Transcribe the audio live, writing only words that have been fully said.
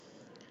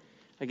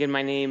Again,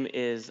 my name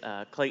is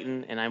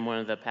Clayton, and I'm one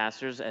of the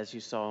pastors, as you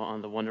saw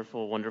on the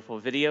wonderful, wonderful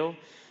video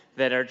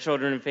that our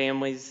children and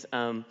families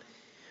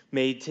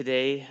made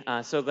today.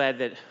 So glad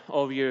that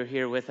all of you are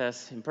here with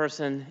us in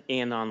person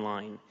and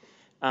online.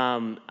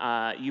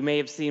 You may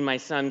have seen my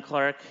son,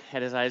 Clark,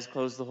 had his eyes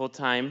closed the whole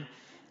time.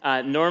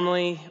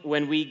 Normally,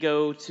 when we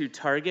go to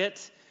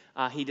Target,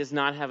 he does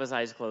not have his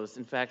eyes closed.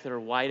 In fact, they're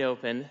wide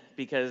open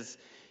because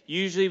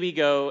usually we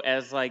go,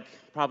 as like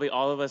probably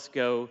all of us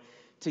go,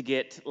 to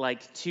get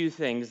like two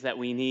things that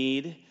we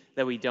need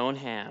that we don't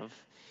have,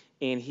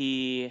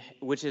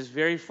 which is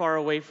very far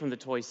away from the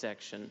toy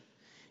section.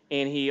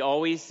 And he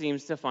always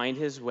seems to find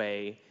his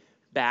way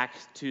back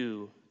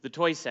to the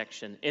toy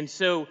section. And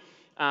so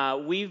my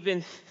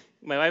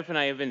wife and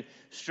I have been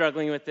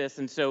struggling with this.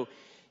 And so,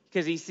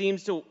 because he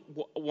seems to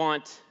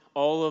want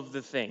all of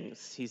the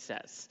things, he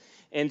says.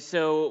 And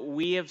so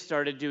we have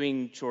started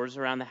doing chores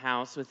around the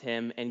house with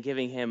him and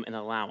giving him an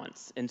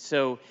allowance. And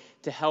so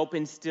to help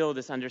instill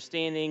this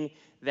understanding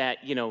that,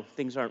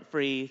 things aren't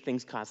free,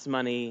 things cost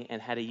money,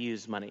 and how to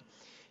use money.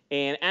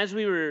 And as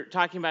we were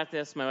talking about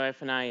this, my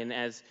wife and I, and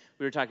as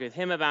we were talking with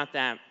him about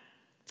that,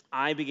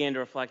 I began to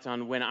reflect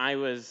on when I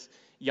was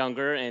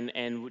younger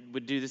and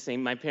would do the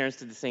same. My parents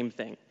did the same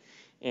thing.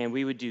 And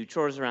we would do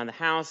chores around the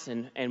house,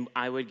 and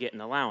I would get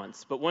an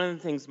allowance. But one of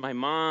the things my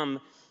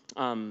mom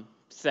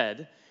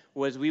said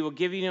was, we will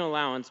give you an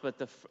allowance, but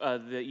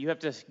you have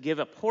to give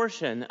a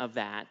portion of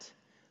that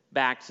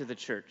back to the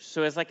church.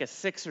 So as like a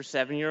 6 or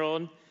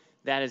 7-year-old,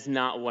 that is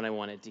not what I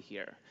wanted to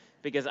hear,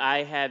 because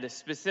I had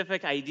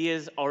specific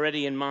ideas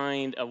already in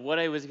mind of what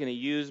I was going to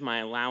use my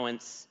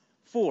allowance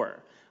for.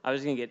 I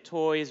was going to get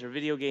toys or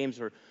video games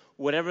or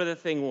whatever the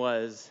thing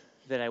was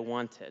that I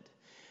wanted.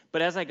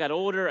 But as I got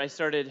older, I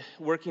started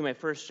working my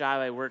first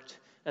job. I worked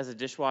as a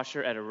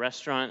dishwasher at a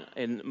restaurant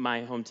in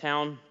my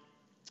hometown,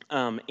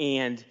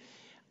 and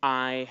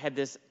I had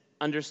this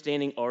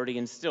understanding already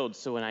instilled.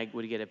 So when I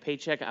would get a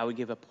paycheck, I would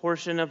give a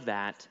portion of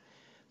that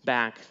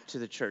back to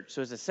the church.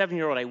 So as a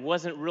 7-year-old, I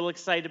wasn't real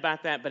excited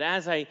about that. But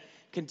as I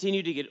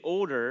continued to get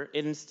older,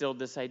 it instilled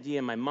this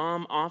idea. My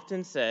mom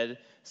often said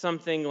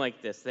something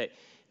like this,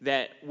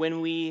 that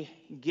when we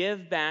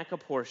give back a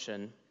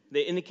portion,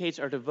 that indicates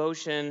our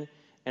devotion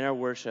and our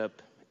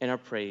worship and our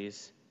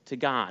praise to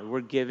God. We're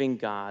giving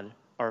God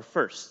our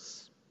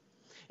firsts.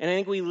 And I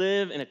think we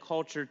live in a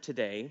culture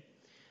today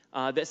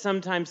that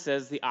sometimes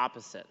says the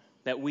opposite,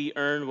 that we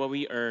earn what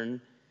we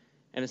earn,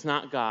 and it's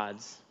not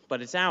God's,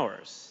 but it's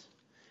ours.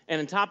 And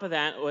on top of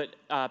that, what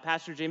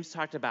Pastor James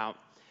talked about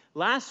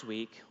last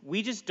week,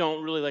 we just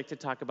don't really like to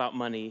talk about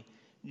money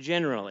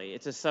generally.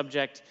 It's a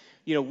subject,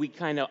 we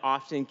kind of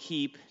often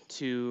keep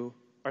to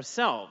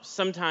ourselves.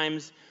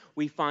 Sometimes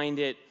we find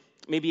it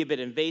maybe a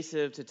bit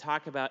invasive to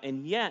talk about,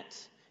 and yet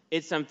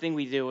it's something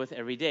we deal with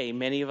every day.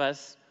 Many of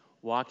us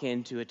walk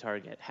into a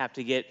Target, have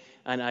to get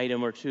an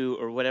item or two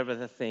or whatever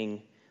the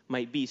thing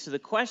might be. So the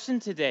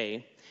question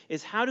today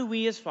is, how do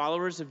we as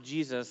followers of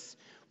Jesus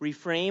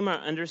reframe our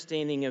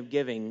understanding of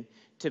giving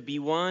to be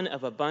one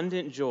of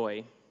abundant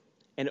joy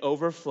and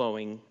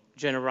overflowing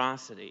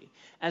generosity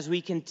as we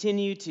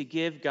continue to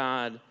give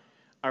God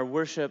our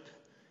worship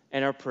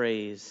and our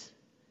praise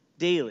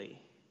daily?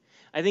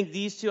 I think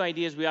these two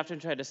ideas, we often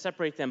try to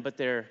separate them, but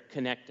they're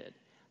connected.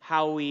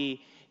 How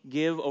we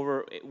give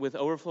with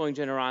overflowing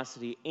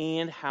generosity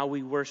and how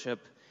we worship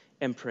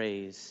and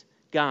praise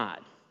God.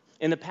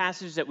 In the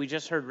passage that we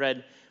just heard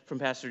read from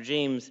Pastor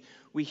James,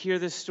 we hear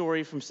this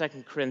story from 2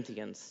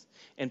 Corinthians.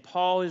 And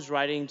Paul is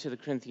writing to the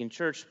Corinthian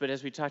church, but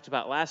as we talked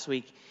about last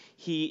week,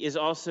 he is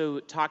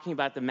also talking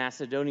about the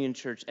Macedonian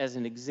church as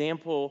an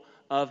example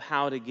of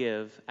how to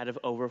give out of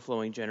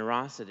overflowing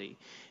generosity.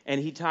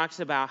 And he talks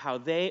about how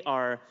they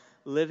are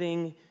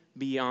living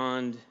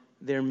beyond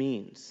their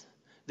means.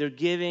 They're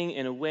giving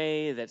in a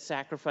way that's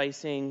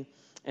sacrificing,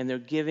 and they're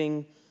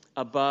giving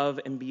above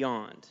and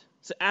beyond.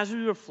 So as we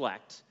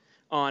reflect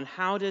on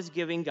how does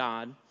giving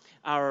God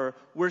our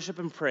worship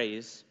and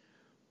praise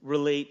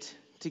relate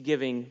to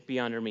giving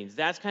beyond our means,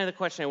 that's kind of the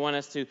question I want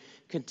us to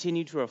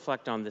continue to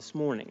reflect on this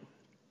morning.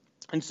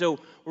 And so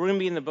we're going to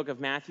be in the book of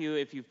Matthew.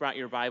 If you've brought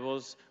your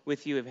Bibles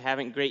with you, if you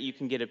haven't, great, you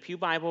can get a pew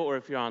Bible, or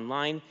if you're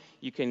online,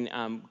 you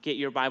can get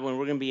your Bible, and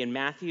we're going to be in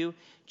Matthew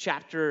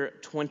chapter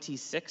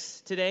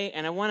 26 today.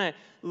 And I want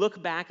to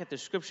look back at the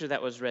scripture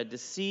that was read to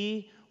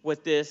see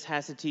what this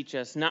has to teach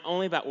us, not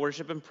only about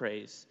worship and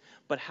praise,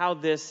 but how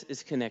this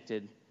is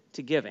connected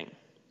to giving.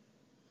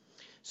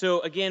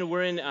 So again,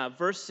 we're in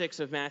verse 6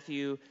 of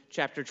Matthew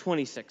chapter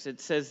 26.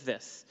 It says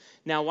this: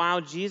 "Now while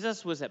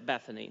Jesus was at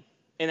Bethany,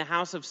 in the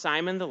house of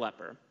Simon the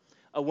leper,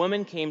 a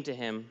woman came to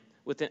him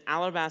with an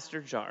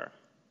alabaster jar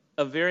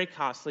of very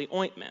costly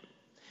ointment,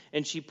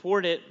 and she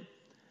poured it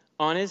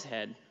on his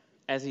head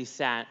as he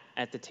sat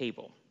at the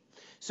table."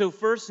 So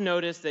first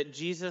notice that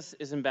Jesus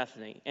is in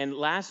Bethany. And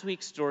last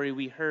week's story,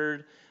 we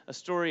heard a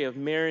story of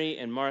Mary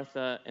and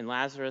Martha and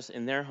Lazarus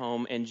in their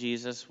home, and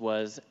Jesus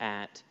was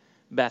at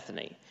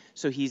Bethany.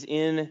 So he's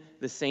in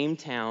the same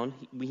town.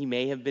 He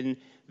may have been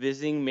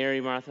visiting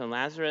Mary, Martha, and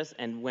Lazarus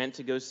and went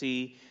to go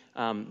see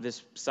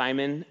this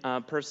Simon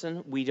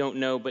person. We don't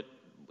know, but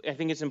I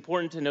think it's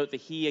important to note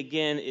that he,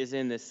 again, is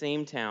in the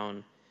same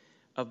town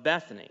of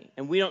Bethany.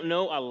 And we don't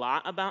know a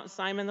lot about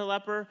Simon the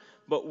leper,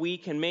 but we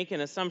can make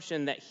an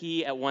assumption that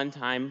he at one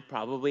time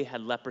probably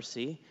had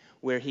leprosy,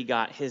 where he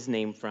got his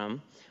name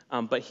from,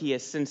 but he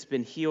has since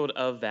been healed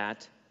of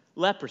that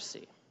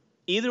leprosy.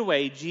 Either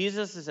way,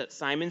 Jesus is at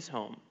Simon's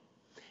home,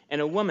 and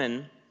a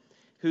woman,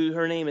 who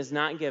her name is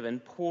not given,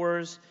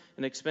 pours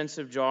an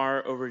expensive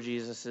jar over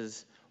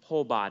Jesus'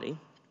 whole body.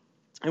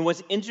 And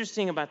what's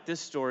interesting about this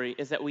story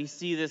is that we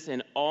see this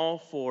in all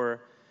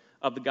four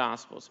of the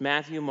Gospels: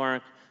 Matthew,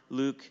 Mark,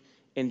 Luke,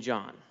 and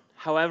John.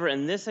 However,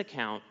 in this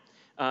account,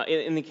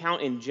 in the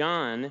account in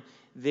John,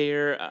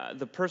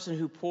 the person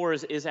who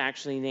pours is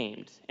actually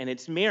named, and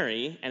it's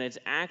Mary, and it's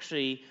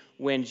actually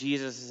when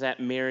Jesus is at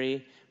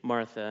Mary,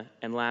 Martha,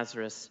 and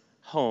Lazarus'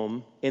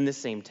 home in the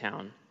same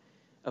town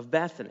of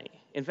Bethany.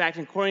 In fact,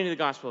 according to the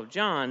Gospel of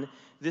John,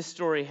 this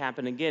story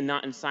happened again,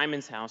 not in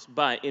Simon's house,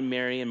 but in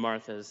Mary and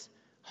Martha's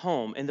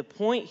home. And the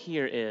point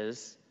here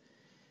is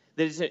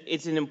that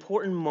it's an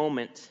important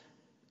moment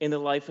in the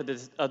life of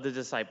the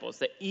disciples,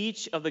 that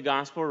each of the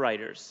gospel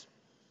writers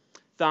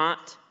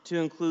thought to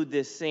include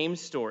this same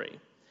story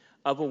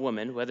of a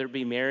woman, whether it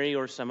be Mary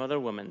or some other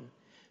woman,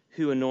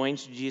 who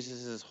anoints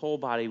Jesus' whole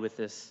body with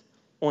this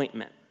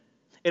ointment.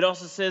 It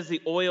also says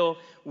the oil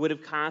would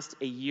have cost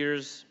a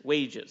year's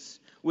wages,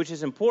 which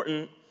is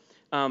important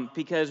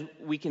because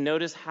we can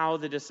notice how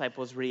the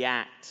disciples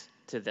react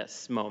to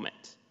this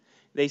moment.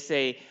 They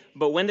say,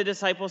 "But when the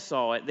disciples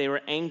saw it, they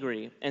were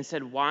angry and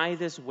said, 'Why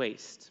this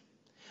waste?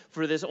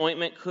 For this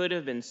ointment could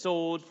have been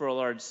sold for a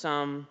large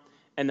sum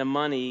and the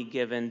money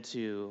given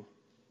to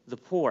the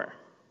poor.'"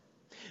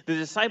 The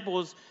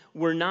disciples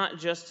were not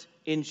just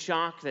in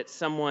shock that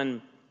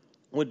someone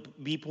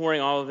would be pouring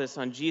all of this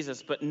on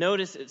Jesus, but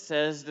notice it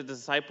says the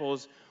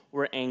disciples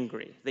were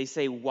angry. They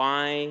say,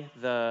 "Why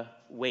the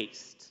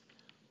waste?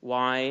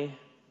 Why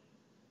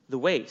the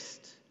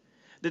waste?"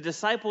 The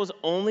disciples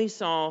only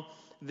saw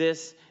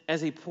this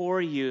as a poor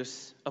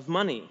use of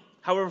money.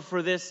 However,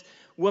 for this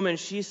woman,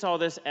 she saw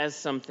this as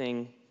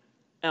something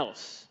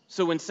else.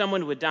 So when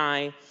someone would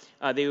die,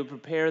 they would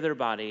prepare their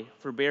body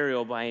for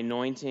burial by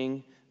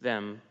anointing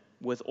them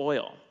with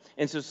oil.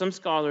 And so some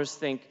scholars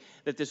think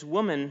that this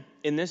woman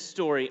in this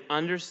story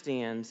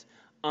understands,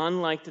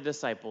 unlike the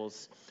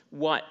disciples,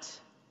 what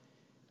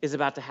is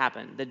about to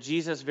happen. That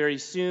Jesus very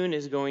soon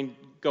is going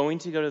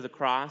to go to the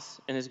cross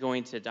and is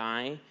going to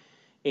die,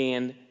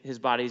 and his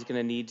body is going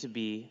to need to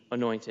be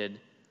anointed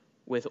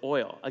with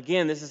oil.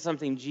 Again, this is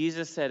something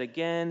Jesus said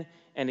again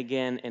and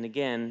again and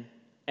again.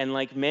 And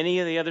like many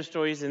of the other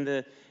stories in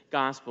the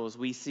Gospels,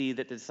 we see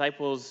that the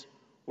disciples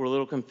were a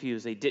little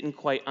confused. They didn't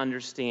quite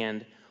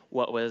understand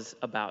what was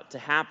about to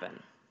happen.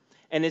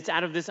 And it's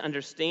out of this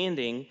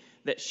understanding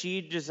that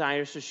she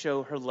desires to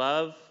show her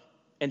love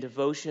and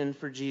devotion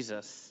for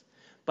Jesus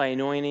by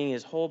anointing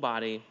his whole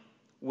body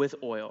with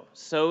oil,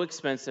 so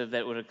expensive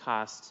that it would have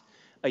cost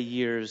a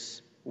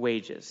year's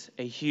wages,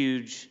 a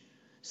huge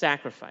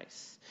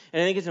sacrifice.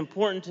 And I think it's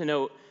important to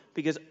note,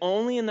 because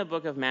only in the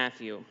book of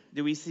Matthew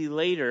do we see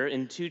later,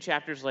 in 2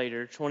 chapters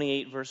later,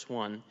 28 verse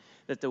 1,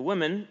 that the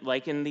women,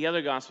 like in the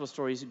other gospel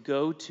stories,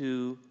 go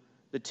to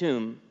the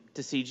tomb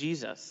to see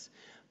Jesus.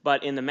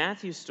 But in the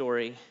Matthew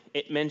story,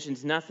 it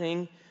mentions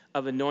nothing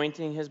of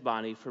anointing his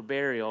body for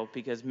burial,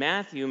 because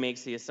Matthew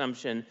makes the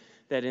assumption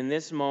that in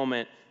this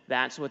moment,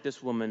 that's what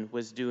this woman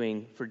was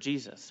doing for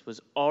Jesus, was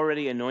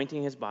already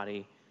anointing his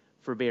body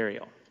for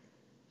burial.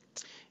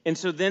 And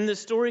so then the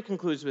story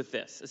concludes with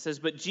this. It says,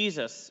 "But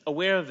Jesus,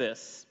 aware of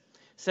this,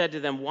 said to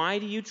them, 'Why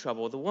do you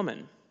trouble the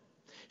woman?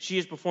 She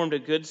has performed a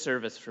good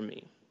service for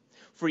me.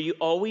 For you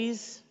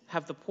always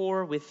have the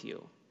poor with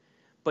you,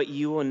 but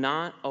you will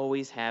not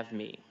always have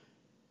me.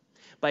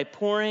 By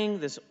pouring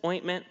this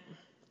ointment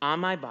on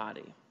my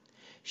body,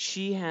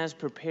 she has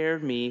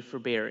prepared me for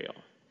burial.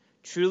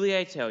 Truly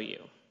I tell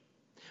you,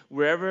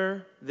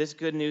 wherever this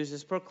good news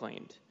is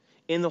proclaimed,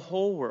 in the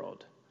whole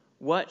world,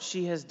 what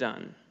she has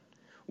done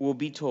will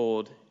be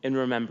told in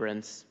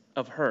remembrance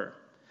of her.'"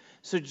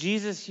 So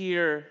Jesus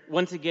here,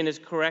 once again, is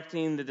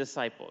correcting the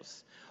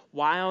disciples.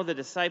 While the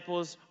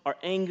disciples are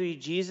angry,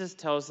 Jesus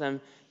tells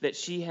them that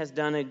she has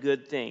done a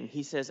good thing.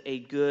 He says a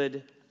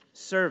good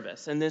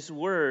service. And this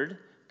word,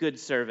 good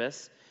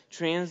service,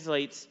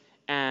 translates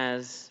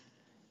as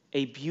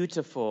a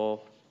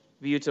beautiful,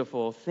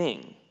 beautiful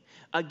thing.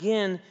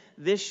 Again,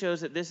 this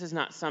shows that this is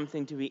not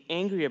something to be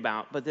angry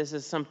about, but this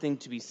is something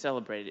to be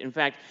celebrated. In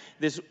fact,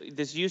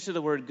 this use of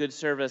the word good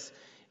service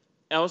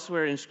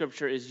elsewhere in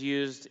Scripture is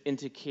used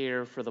into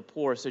care for the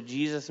poor. So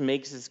Jesus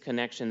makes this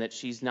connection that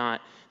she's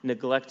not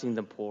neglecting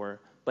the poor,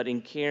 but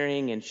in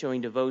caring and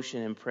showing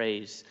devotion and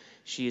praise,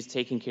 she is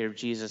taking care of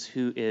Jesus,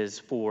 who is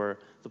for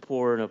the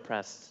poor and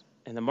oppressed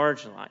and the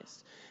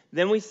marginalized.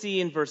 Then we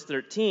see in verse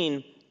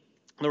 13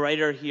 The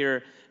writer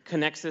here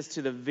connects this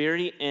to the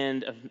very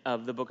end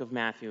of the book of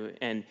Matthew.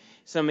 And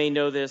some may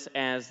know this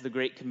as the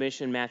Great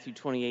Commission, Matthew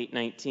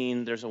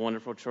 28:19. There's a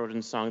wonderful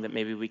children's song that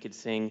maybe we could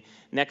sing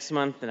next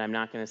month that I'm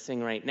not going to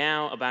sing right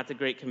now about the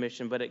Great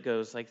Commission, but it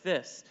goes like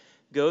this.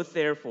 Go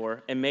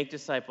therefore and make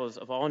disciples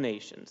of all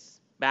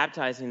nations,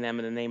 baptizing them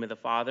in the name of the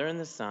Father and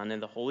the Son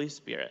and the Holy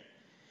Spirit,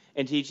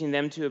 and teaching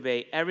them to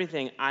obey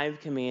everything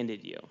I've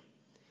commanded you.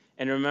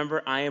 And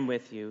remember, I am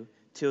with you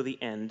till the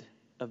end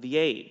of the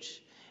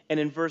age. And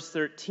in verse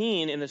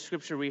 13, in the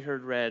scripture we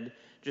heard read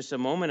just a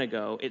moment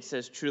ago, it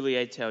says, truly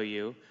I tell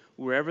you,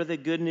 wherever the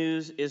good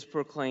news is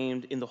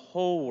proclaimed in the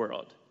whole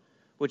world,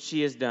 what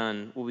she has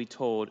done will be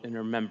told in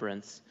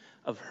remembrance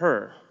of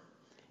her.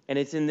 And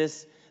it's in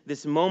this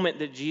moment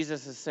that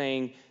Jesus is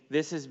saying,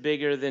 this is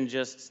bigger than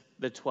just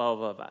the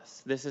 12 of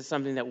us. This is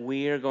something that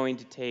we are going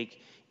to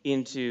take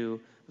into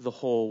the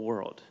whole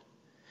world.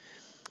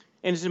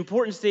 And it's an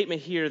important statement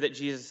here that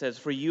Jesus says,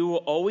 for you will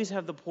always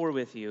have the poor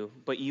with you,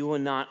 but you will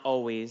not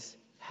always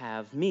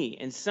have me.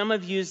 And some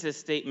have used this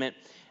statement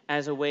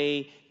as a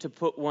way to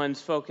put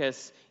one's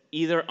focus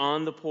either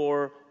on the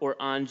poor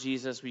or on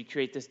Jesus. We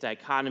create this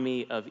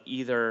dichotomy of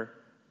either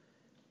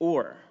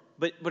or.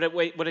 But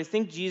what I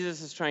think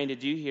Jesus is trying to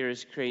do here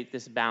is create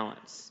this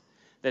balance,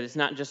 that it's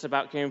not just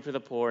about caring for the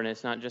poor, and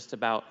it's not just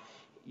about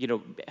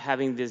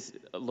having these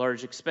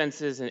large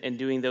expenses and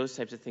doing those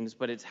types of things,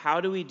 but it's how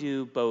do we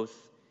do both.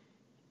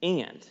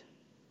 And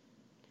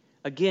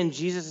again,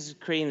 Jesus is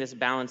creating this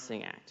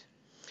balancing act.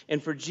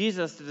 And for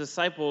Jesus, the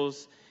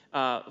disciples'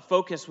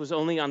 focus was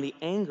only on the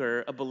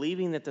anger of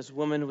believing that this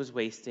woman was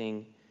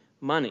wasting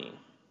money,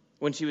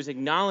 when she was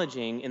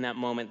acknowledging in that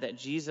moment that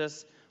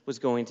Jesus was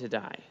going to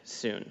die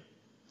soon.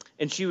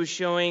 And she was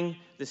showing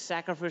the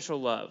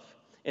sacrificial love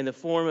in the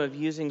form of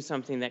using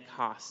something that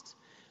cost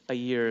a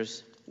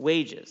year's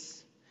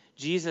wages.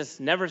 Jesus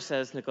never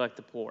says neglect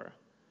the poor.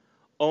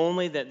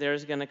 Only that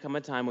there's going to come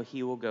a time when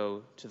he will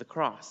go to the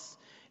cross.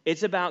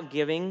 It's about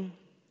giving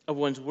of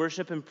one's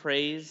worship and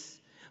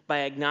praise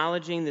by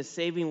acknowledging the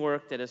saving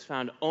work that is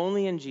found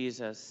only in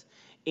Jesus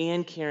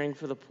and caring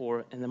for the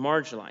poor and the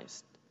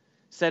marginalized.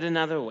 Said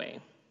another way,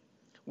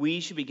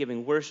 we should be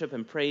giving worship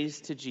and praise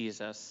to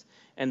Jesus,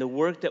 and the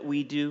work that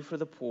we do for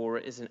the poor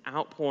is an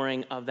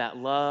outpouring of that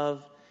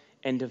love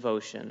and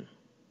devotion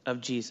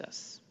of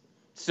Jesus.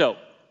 So,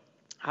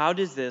 how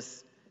does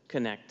this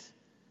connect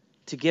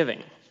to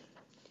giving?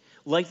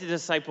 Like the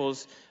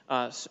disciples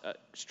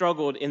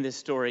struggled in this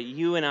story,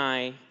 you and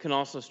I can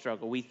also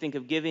struggle. We think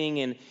of giving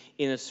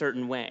in a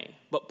certain way.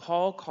 But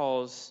Paul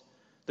calls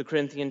the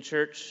Corinthian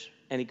church,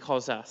 and he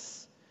calls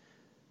us,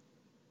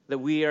 that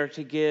we are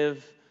to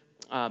give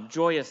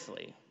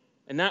joyously.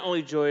 And not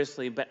only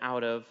joyously, but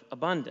out of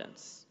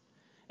abundance.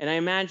 And I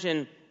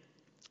imagine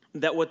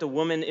that what the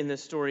woman in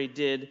this story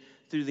did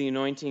through the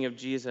anointing of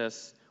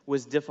Jesus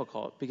was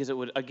difficult, because it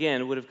would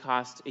have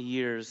cost a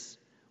year's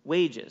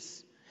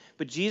wages.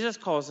 But Jesus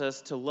calls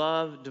us to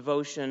love,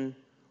 devotion,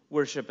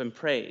 worship, and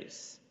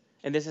praise.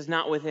 And this is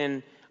not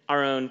within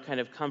our own kind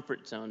of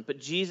comfort zone. But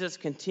Jesus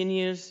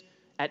continues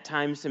at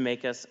times to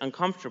make us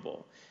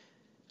uncomfortable,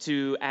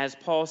 to, as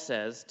Paul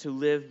says, to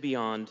live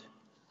beyond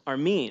our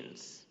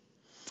means.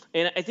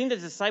 And I think the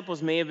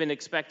disciples may have been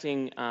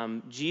expecting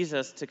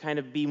Jesus to kind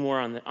of be more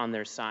on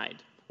their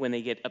side when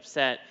they get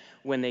upset,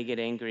 when they get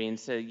angry, and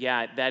say,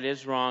 yeah, that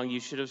is wrong.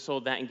 You should have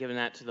sold that and given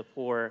that to the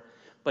poor.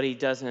 But he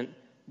doesn't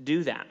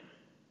do that.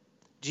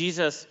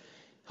 Jesus,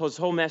 his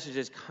whole message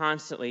is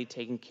constantly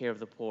taking care of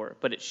the poor,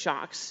 but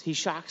he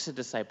shocks the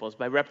disciples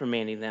by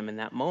reprimanding them in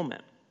that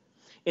moment.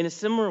 In a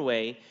similar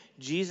way,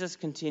 Jesus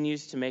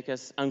continues to make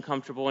us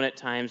uncomfortable and at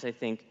times, I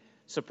think,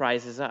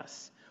 surprises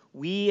us.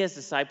 We as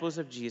disciples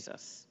of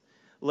Jesus,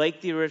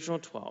 like the original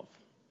 12,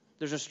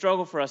 there's a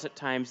struggle for us at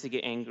times to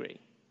get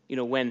angry.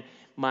 When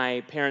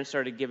my parents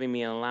started giving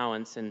me an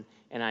allowance and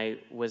I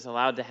was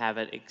allowed to have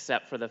it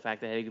except for the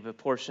fact that I had to give a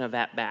portion of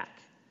that back,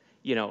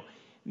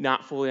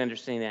 not fully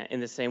understanding that in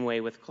the same way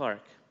with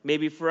Clark.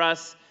 Maybe for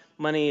us,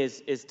 money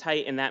is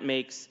tight, and that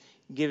makes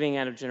giving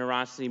out of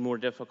generosity more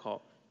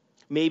difficult.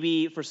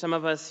 Maybe for some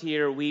of us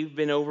here, we've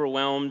been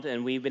overwhelmed,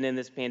 and we've been in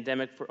this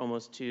pandemic for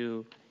almost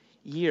 2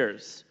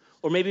 years.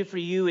 Or maybe for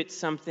you, it's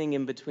something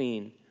in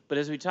between. But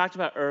as we talked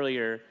about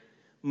earlier,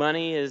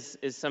 money is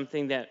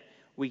something that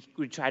we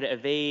try to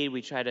evade,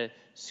 we try to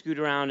scoot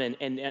around,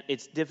 and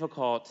it's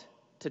difficult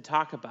to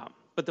talk about.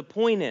 But the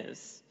point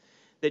is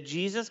that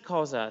Jesus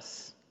calls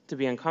us to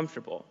be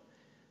uncomfortable,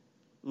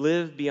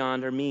 live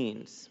beyond our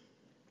means.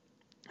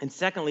 And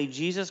secondly,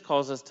 Jesus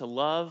calls us to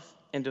love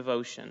and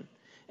devotion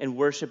and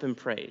worship and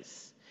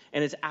praise.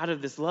 And it's out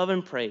of this love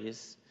and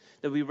praise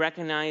that we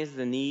recognize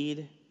the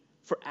need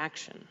for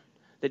action,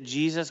 that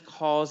Jesus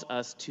calls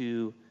us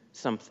to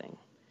something,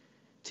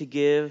 to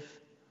give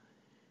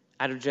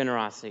out of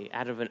generosity,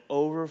 out of an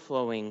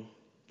overflowing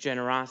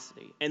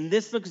generosity. And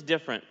this looks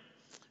different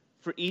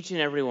for each and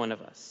every one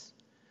of us,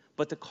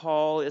 but the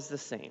call is the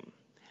same.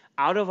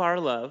 Out of our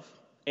love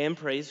and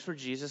praise for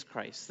Jesus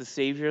Christ, the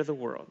Savior of the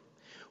world,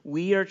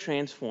 we are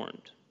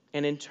transformed.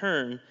 And in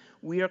turn,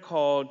 we are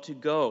called to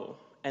go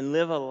and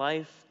live a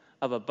life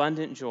of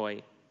abundant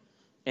joy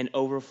and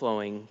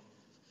overflowing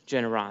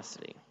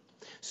generosity.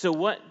 So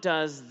what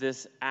does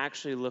this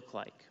actually look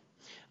like?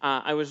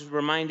 I was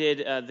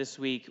reminded this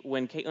week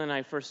when Caitlin and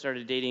I first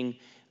started dating,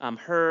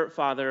 her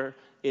father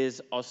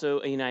is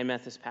also a United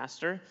Methodist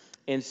pastor.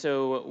 And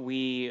so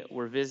we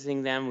were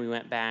visiting them. We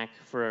went back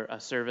for a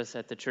service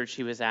at the church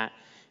he was at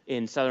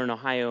in Southern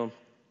Ohio.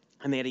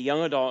 And they had a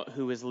young adult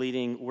who was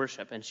leading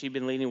worship. And she'd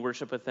been leading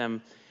worship with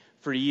them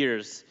for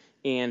years.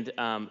 And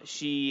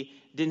she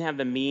didn't have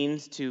the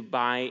means to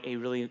buy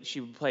she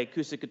would play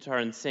acoustic guitar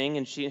and sing,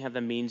 and she didn't have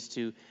the means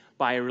to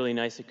buy a really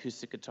nice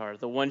acoustic guitar.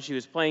 The one she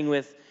was playing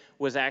with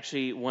was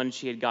actually one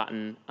she had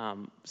gotten,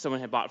 someone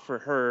had bought for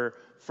her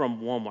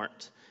from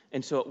Walmart.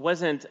 And so it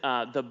wasn't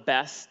the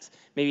best,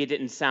 maybe it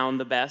didn't sound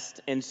the best.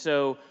 And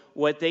so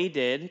what they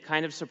did,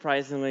 kind of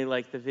surprisingly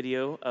like the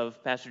video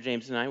of Pastor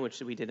James and I,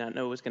 which we did not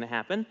know was going to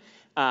happen,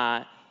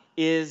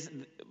 is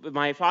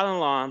my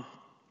father-in-law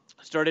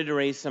started to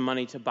raise some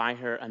money to buy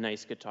her a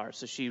nice guitar.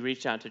 So she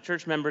reached out to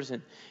church members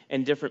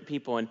and different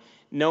people, and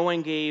no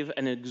one gave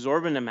an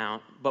exorbitant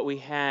amount, but we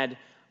had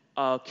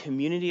a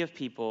community of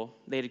people.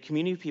 They had a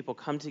community of people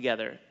come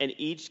together and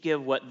each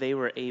give what they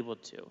were able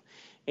to.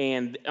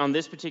 And on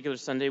this particular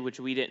Sunday, which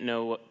we didn't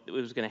know what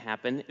was going to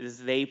happen,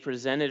 is they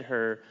presented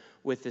her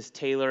with this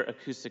Taylor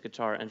acoustic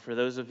guitar. And for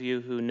those of you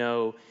who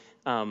know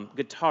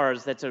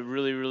guitars, that's a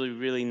really, really,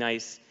 really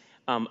nice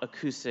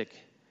acoustic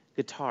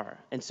guitar.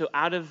 And so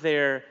out of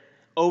their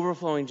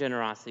overflowing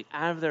generosity,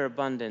 out of their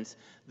abundance,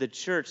 the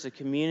church, the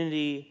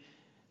community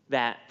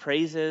that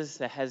praises,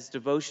 that has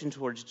devotion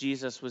towards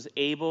Jesus, was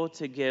able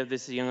to give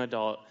this young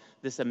adult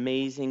this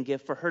amazing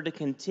gift for her to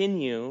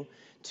continue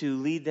to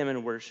lead them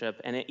in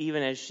worship. And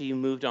even as she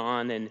moved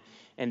on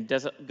and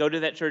doesn't go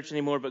to that church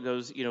anymore, but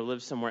goes,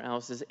 lives somewhere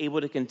else, is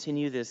able to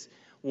continue this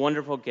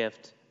wonderful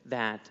gift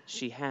that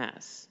she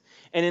has.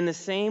 And in the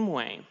same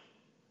way,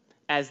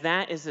 as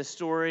that is the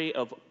story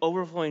of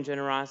overflowing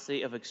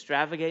generosity, of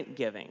extravagant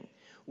giving,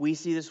 we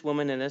see this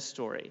woman in this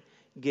story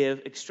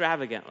give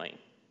extravagantly.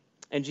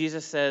 And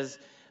Jesus says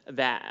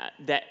that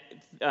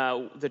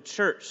the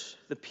church,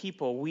 the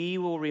people, we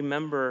will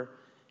remember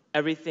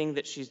everything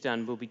that she's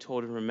done will be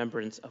told in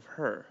remembrance of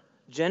her.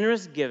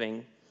 Generous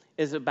giving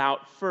is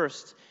about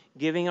first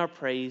giving our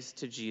praise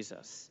to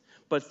Jesus.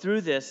 But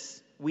through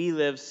this, we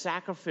live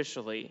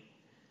sacrificially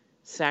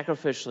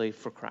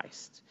for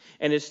Christ.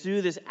 And it's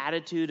through this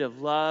attitude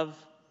of love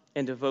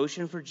and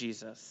devotion for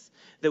Jesus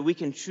that we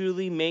can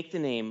truly make the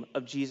name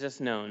of Jesus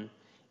known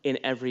in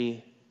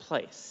every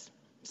place.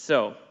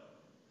 So,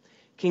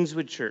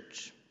 Kingswood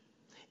Church,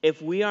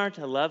 if we are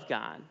to love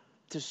God,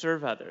 to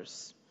serve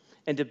others,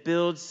 and to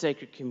build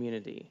sacred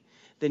community,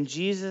 then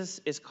Jesus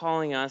is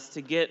calling us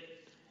to get,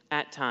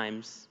 at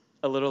times,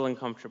 a little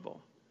uncomfortable.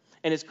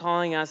 And is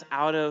calling us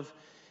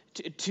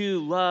to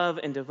love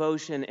and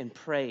devotion and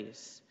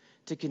praise,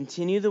 to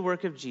continue the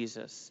work of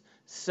Jesus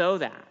so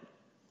that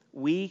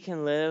we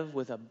can live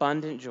with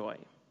abundant joy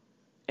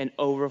and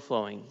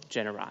overflowing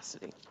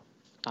generosity.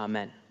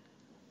 Amen.